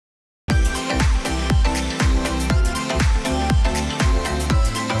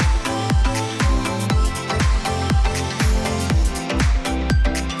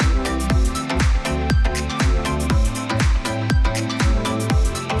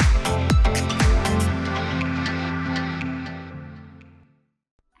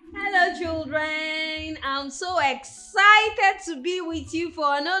so excited to be with you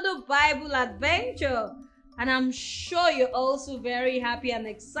for another Bible adventure. And I'm sure you're also very happy and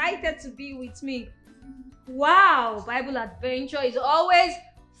excited to be with me. Wow, Bible adventure is always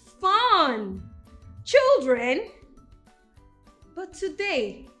fun. Children, but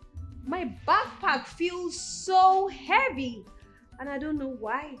today, my backpack feels so heavy. And I don't know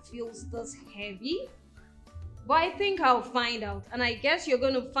why it feels this heavy. But I think I'll find out. And I guess you're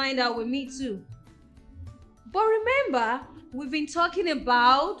going to find out with me too. But remember, we've been talking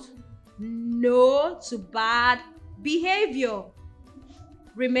about no to bad behavior.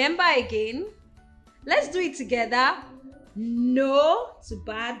 Remember again? Let's do it together. No to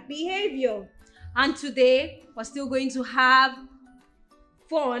bad behavior. And today, we're still going to have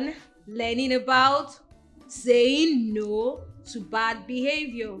fun learning about saying no to bad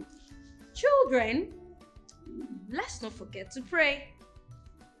behavior. Children, let's not forget to pray.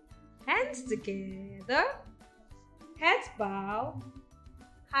 Hands together, heads bowed,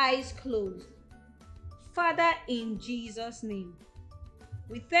 eyes closed. Father, in Jesus' name,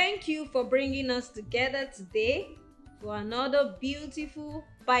 we thank you for bringing us together today for another beautiful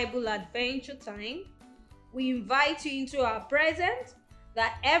Bible adventure time. We invite you into our presence,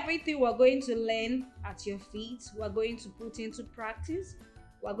 that everything we're going to learn at your feet, we're going to put into practice.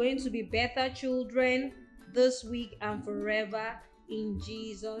 We're going to be better children this week and forever, in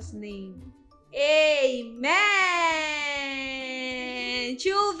Jesus' name. Amen.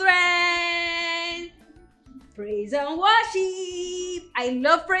 Children, praise and worship. I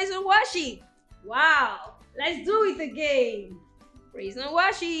love praise and worship. Wow. Let's do it again. Praise and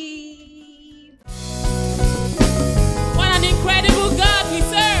worship. What an incredible God we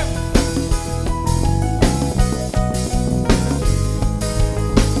serve.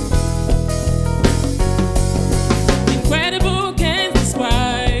 Incredible can't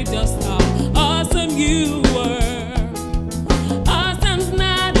describe just how awesome you were. Awesome's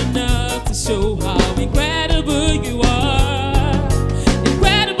not enough to show how incredible you are.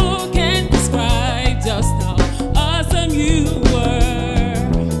 Incredible can't describe just how awesome you were.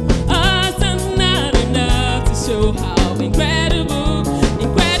 Awesome's not enough to show how incredible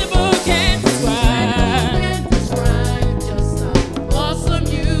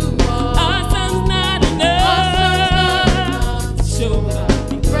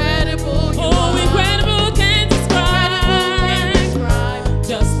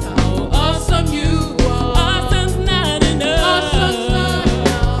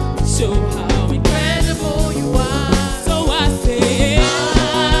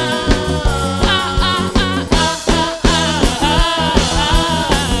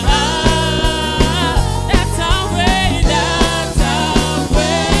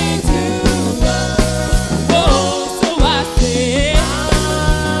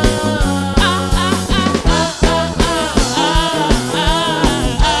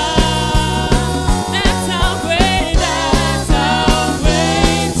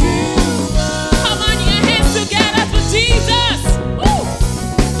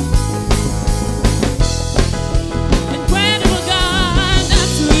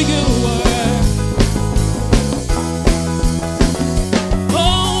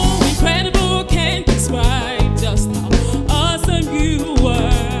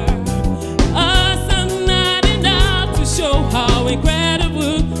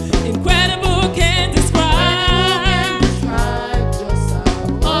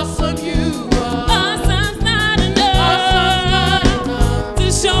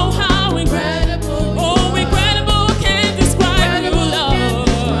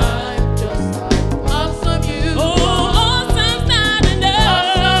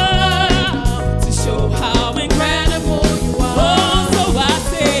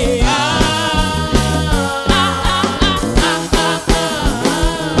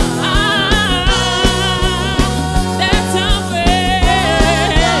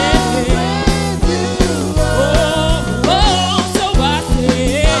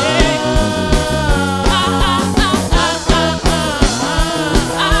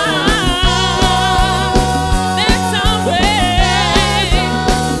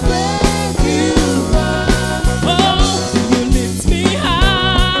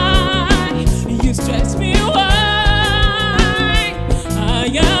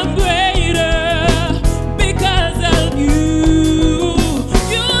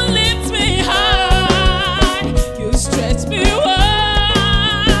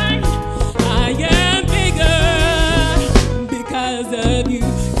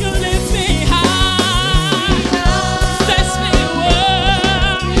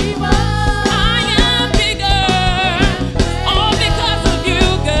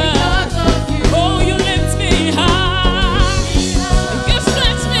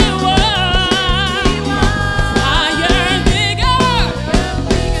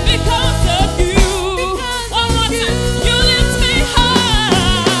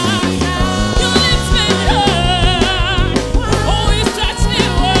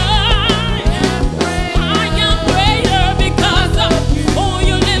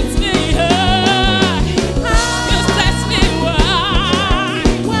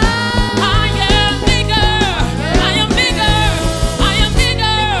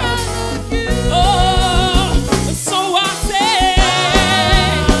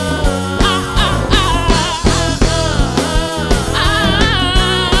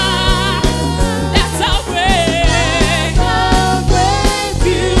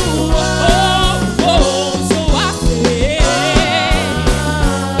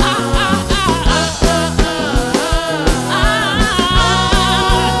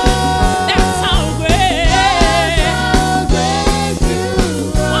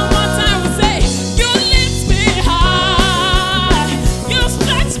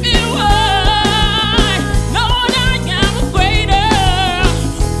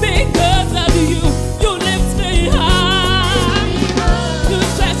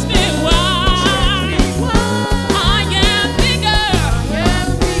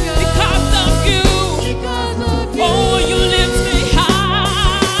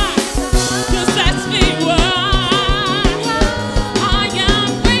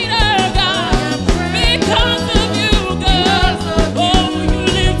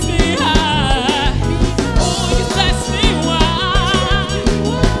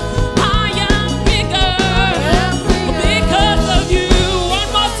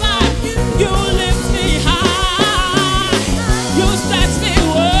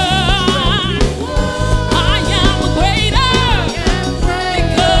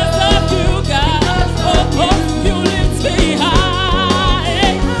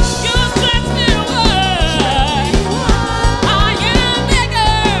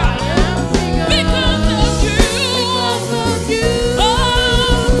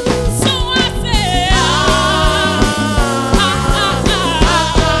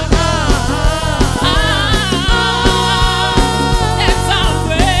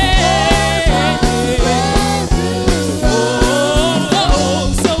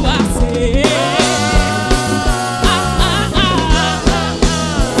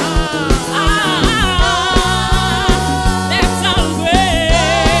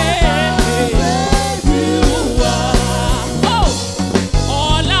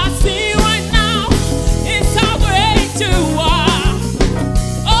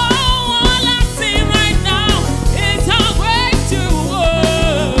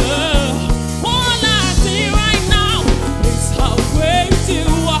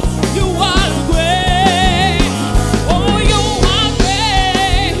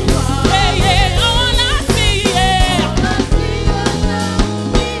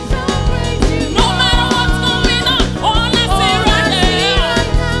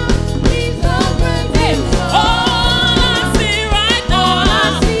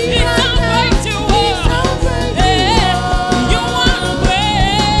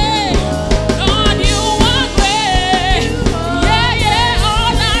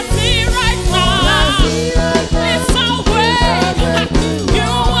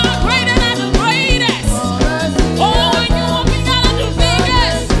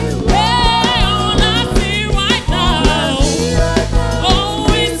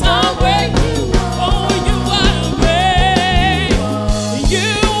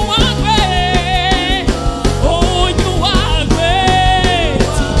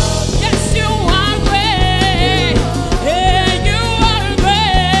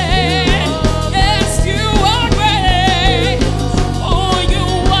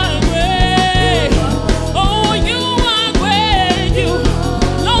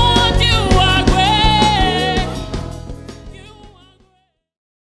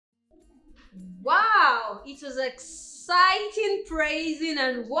exciting praising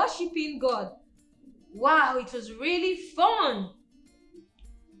and worshiping God. Wow, it was really fun.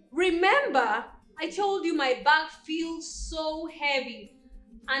 Remember, I told you my bag feels so heavy,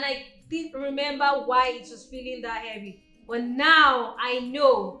 and I didn't remember why it was feeling that heavy. But now I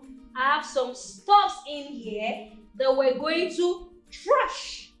know I have some stuffs in here that we're going to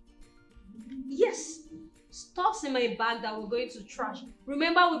trash. Yes, stuffs in my bag that we're going to trash.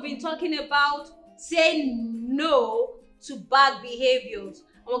 Remember, we've been talking about saying no to bad behaviors,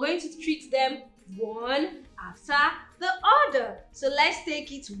 and we're going to treat them one after the other. So let's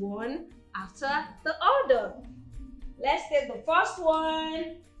take it one after the other. Let's take the first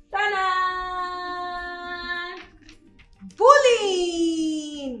one. Ta-da!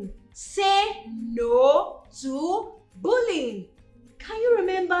 Bullying. Say no to bullying. Can you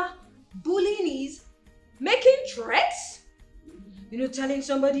remember? Bullying is making threats. Telling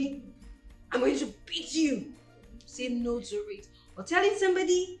somebody, I'm going to beat you. Say no to it. Or telling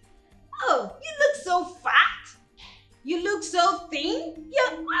somebody, oh, you look so fat. You look so thin.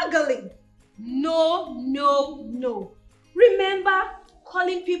 You're ugly. No, no, no. Remember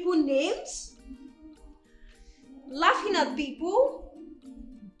calling people names? Laughing at people?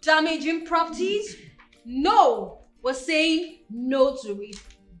 Damaging properties? No. We're saying no to it.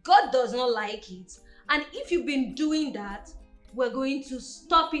 God does not like it. And if you've been doing that, we're going to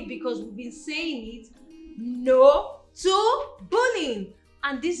stop it because we've been saying it. No to bullying.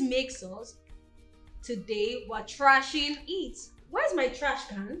 And this makes us, today, we're trashing it. Where's my trash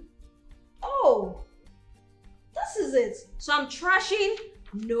can? Oh, this is it. So I'm trashing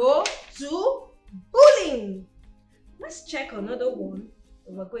no to bullying. Let's check another one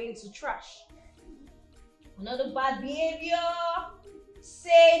that we're going to trash. Another bad behavior.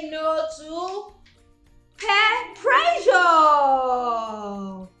 Say no to peer pressure.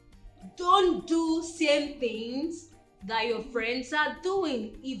 Don't do same things that your friends are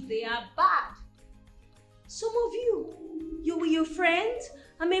doing if they are bad. Some of you're with your friends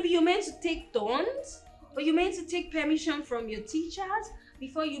and maybe you're meant to take turns, or you're meant to take permission from your teachers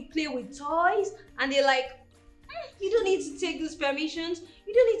before you play with toys, and they're like, you don't need to take those permissions.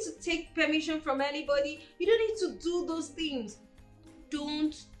 You don't need to take permission from anybody. You don't need to do those things.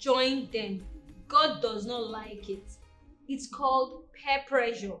 Don't join them. God does not like it. It's called peer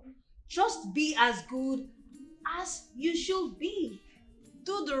pressure. Just be as good as you should be.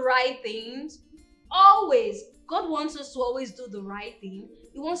 Do the right things. Always. God wants us to always do the right thing.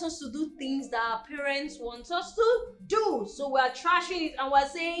 He wants us to do things that our parents want us to do. So we're trashing it and we're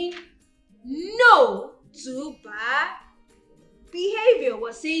saying no to bad behavior.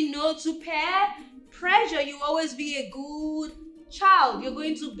 We're saying no to peer pressure. You always be a good child. You're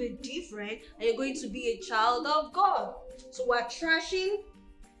going to be different and you're going to be a child of God. So we're trashing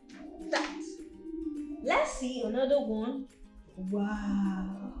that. Let's see another one.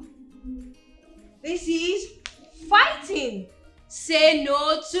 Wow. This is fighting. Say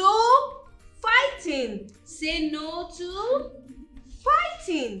no to fighting. Say no to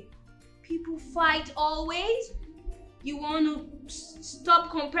fighting. People fight always. You want to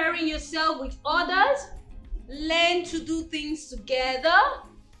stop comparing yourself with others. Learn to do things together.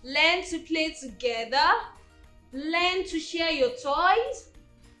 Learn to play together. Learn to share your toys.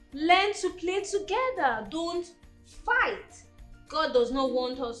 Learn to play together. Don't fight. God does not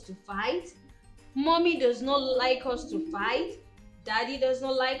want us to fight. Mommy does not like us to fight. Daddy does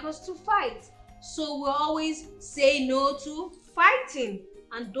not like us to fight. So we always say no to fighting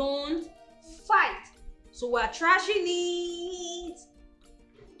and don't fight. So we're trashing it.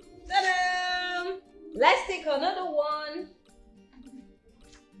 Ta-da! Let's take another one.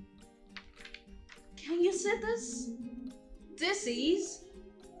 Can you see this? This is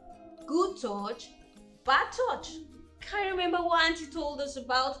good touch, bad touch. Can you remember what Auntie told us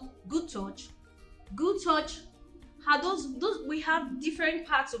about good touch? Good touch are those we have different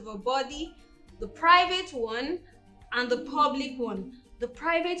parts of our body, the private one and the public one. The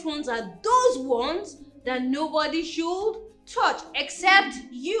private ones are those ones that nobody should touch except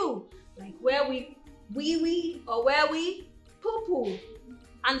you, like where we wee or where we poo poo.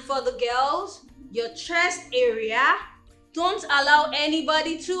 And for the girls, your chest area, don't allow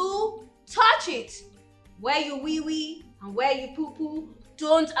anybody to touch it. Where you wee wee and where you poo poo,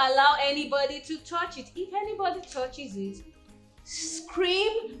 don't allow anybody to touch it. If anybody touches it,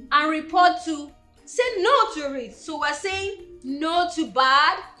 scream and report to, say no to it. So we're saying no to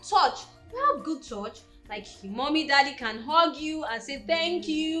bad touch. We have good touch, like your mommy, daddy can hug you and say thank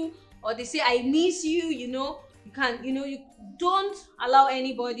you, or they say I miss you. You don't allow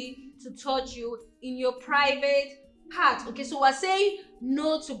anybody to touch you in your private heart. Okay, so we're saying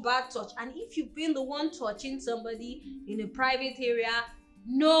no to bad touch. And if you've been the one touching somebody in a private area,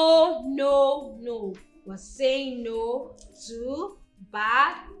 no, no, no. We're saying no to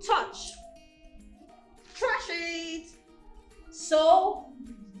bad touch. Trash it. So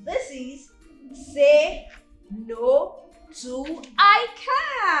this is say no to I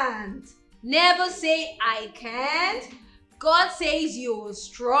can't. Never say I can't. God says you're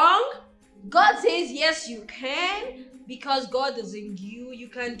strong. God says yes you can, because God is in you. You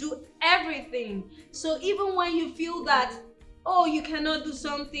can do everything. So even when you feel that, oh, you cannot do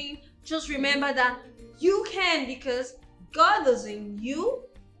something, just remember that you can, because God is in you.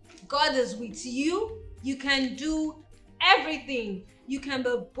 God is with you. You can do everything. You can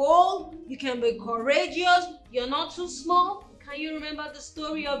be bold. You can be courageous. You're not too small. Can you remember the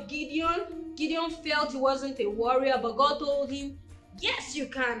story of Gideon? Gideon felt he wasn't a warrior, but God told him, yes, you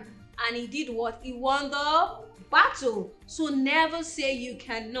can. And he did what? He won the battle. So never say you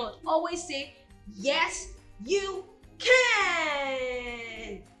cannot. Always say, yes, you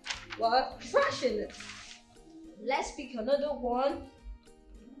can. Well, trashing it. Let's pick another one.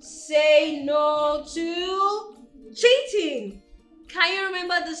 Say no to cheating. Can you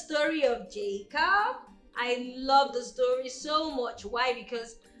remember the story of Jacob? I love the story so much. Why?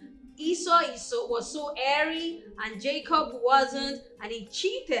 Because Esau was so airy and Jacob wasn't, and he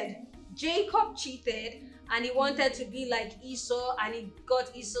cheated. Jacob cheated and he wanted to be like Esau, and he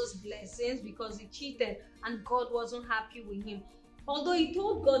got Esau's blessings because he cheated, and God wasn't happy with him. Although he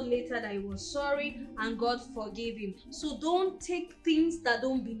told God later that he was sorry and God forgave him. So don't take things that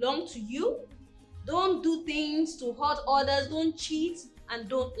don't belong to you. Don't do things to hurt others. Don't cheat and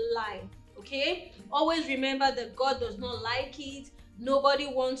don't lie. Okay? Always remember that God does not like it. Nobody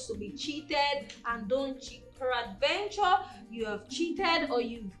wants to be cheated, and don't cheat. Peradventure, you have cheated or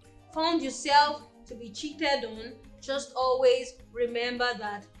you've found yourself to be cheated on. Just always remember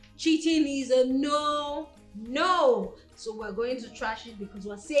that cheating is a no. No. So we're going to trash it because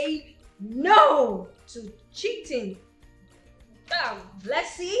we're saying no to cheating.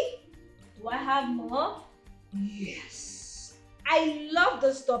 Let's see. Do I have more? Yes. I love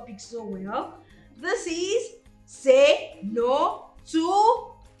this topic so well. This is say no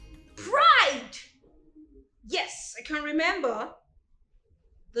to pride. Yes, I can remember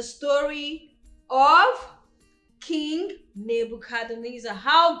the story of King Nebuchadnezzar,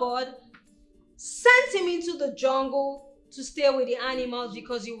 how God sent him into the jungle to stay with the animals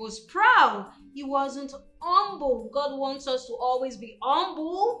because he was proud. He wasn't humble. God wants us to always be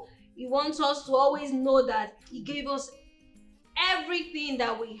humble. He wants us to always know that He gave us everything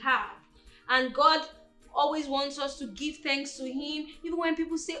that we have. And God always wants us to give thanks to Him. Even when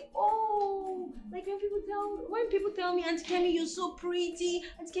people say, oh, like when people tell me, Auntie Kemi, you're so pretty,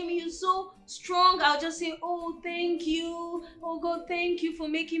 Auntie Kemi, you're so strong, I'll just say, oh, thank you. Oh God, thank you for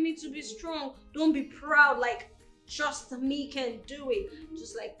making me to be strong. Don't be proud like just me can do it.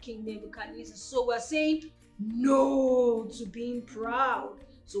 Just like King Nebuchadnezzar. So we're saying no to being proud.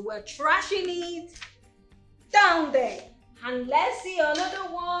 So we're trashing it down there. And let's see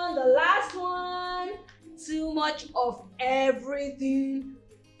another one, the last one. Too much of everything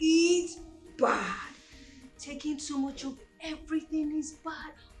is bad. Taking too much of everything is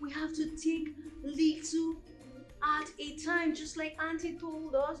bad. We have to take little at a time, just like Auntie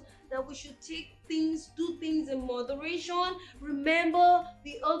told us that we should do things in moderation. Remember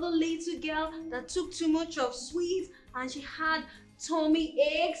the other little girl that took too much of sweets and she had tummy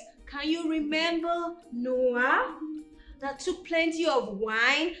aches? Can you remember Noah that took plenty of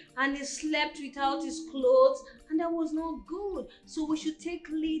wine and he slept without his clothes, and that was not good? So we should take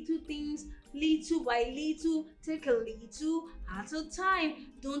little things, little by little, take a little at a time.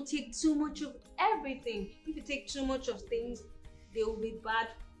 Don't take too much of everything. If you take too much of things, they will be bad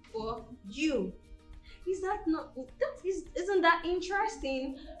for you. Isn't that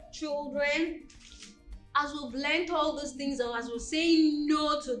interesting, children? As we've learned all these things and as we're saying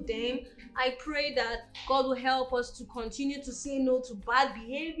no to them, I pray that God will help us to continue to say no to bad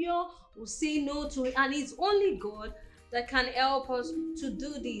behavior. We'll say no to it, and it's only God that can help us to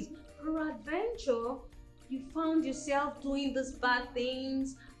do this. Peradventure, you found yourself doing these bad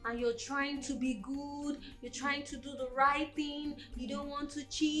things and you're trying to be good, you're trying to do the right thing, you don't want to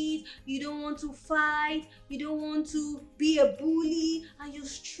cheat, you don't want to fight, you don't want to be a bully, and you're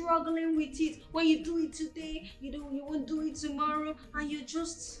struggling with it. When you do it today, you won't do it tomorrow, and you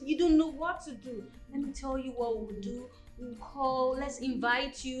don't know what to do. Let me tell you what we'll do. Let's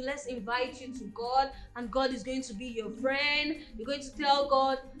invite you to God, and God is going to be your friend. You're going to tell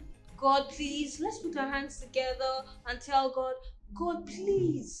God, God, please, let's put our hands together and tell God, God,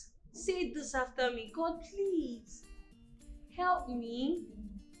 please, say this after me. God, please, Help me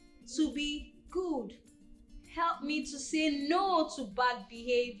to be good. Help me to say no to bad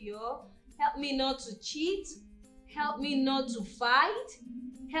behavior. Help me not to cheat. Help me not to fight.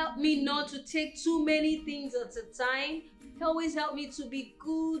 Help me not to take too many things at a time. Always help me to be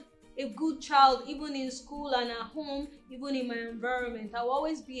good, a good child, even in school and at home, even in my environment. I'll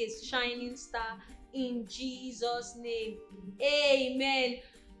always be a shining star in Jesus' name. Amen.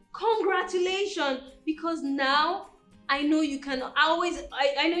 Congratulations, because now I know you can always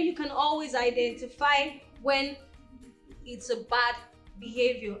identify when it's a bad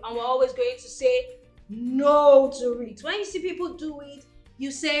behavior, and we're always going to say no to it. When you see people do it,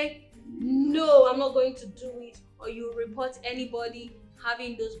 you say, no, I'm not going to do it, or you report anybody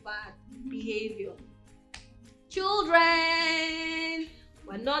having those bad behavior. Children,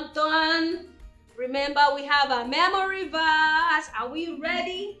 we're not done. Remember, we have a memory verse. Are we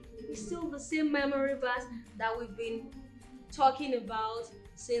ready? It's still the same memory verse that we've been talking about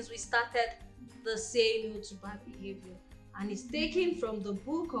since we started the Say No to Bad Behavior. And it's taken from the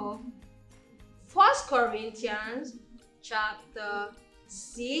book of 1 Corinthians chapter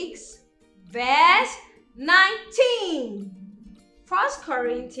 6, verse 19. 1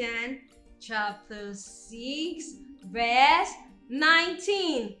 Corinthians chapter 6, verse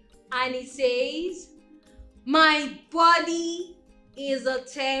 19. And it says, my body is a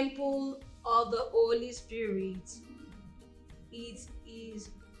temple of the Holy Spirit. It is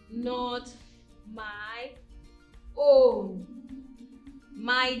not my own.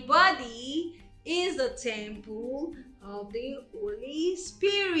 My body is a temple of the Holy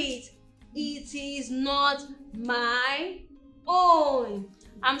Spirit. It is not my own.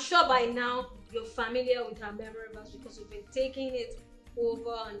 I'm sure by now you're familiar with our memory verse because we've been taking it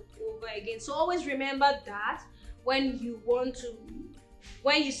over and over again. So always remember that when you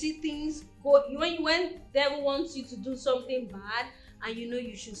see things go, when devil wants you to do something bad and you know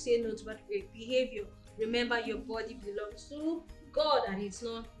you should say no to bad behavior, remember your body belongs to God and it's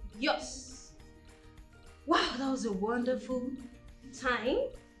not yours. Wow, that was a wonderful time.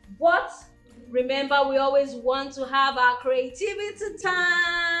 But remember, we always want to have our creativity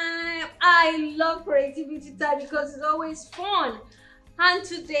time. I love creativity time because it's always fun. And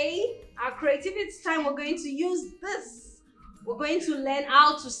today, our creativity time, we're going to use this. We're going to learn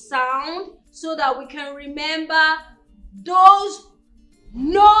how to sound so that we can remember those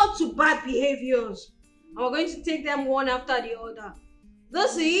no to bad behaviors. And we're going to take them one after the other.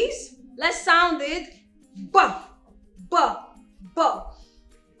 This is, let's sound it, buh, buh, buh.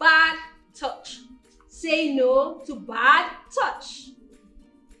 Bad touch. Say no to bad touch.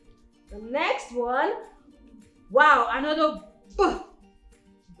 The next one, wow, another buh,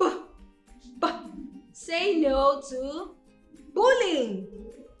 buh, buh. Say no to bullying.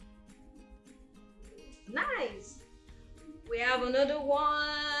 Nice. We have another one.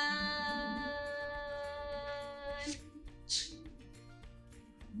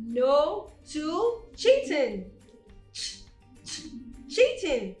 No to cheating.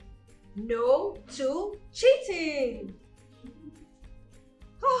 Cheating. No to cheating.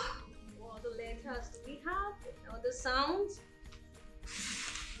 Oh, what other letters do we have? Other sounds?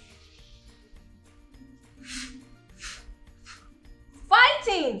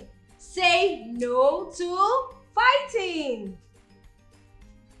 Fighting. Say no to fighting.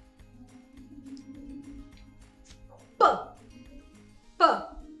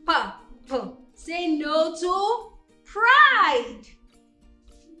 Say no to pride.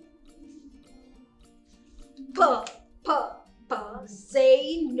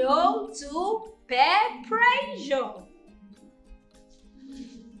 Say no to peer pressure.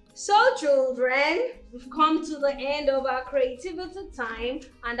 So children, we've come to the end of our creativity time,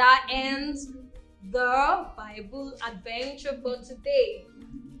 and that ends the Bible adventure for today.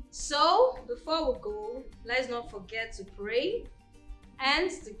 So before we go, let's not forget to pray.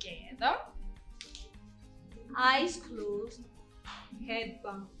 Hands together, eyes closed, head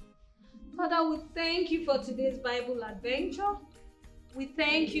bowed. Father, we thank you for today's Bible adventure. We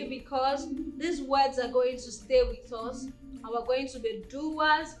thank you because these words are going to stay with us, and we're going to be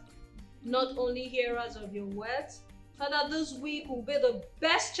doers, not only hearers of your words. Father, this week will be the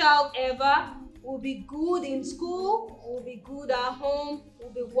best child ever. We'll be good in school, we'll be good at home,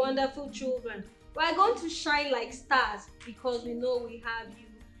 we'll be wonderful children. We're going to shine like stars because we know we have you.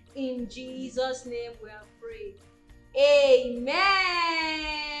 In Jesus' name we are prayed. Amen.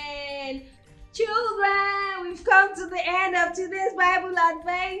 Children, we've come to the end of today's Bible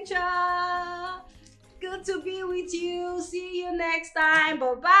adventure. Good to be with you. See you next time.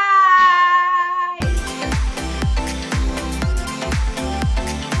 Bye-bye.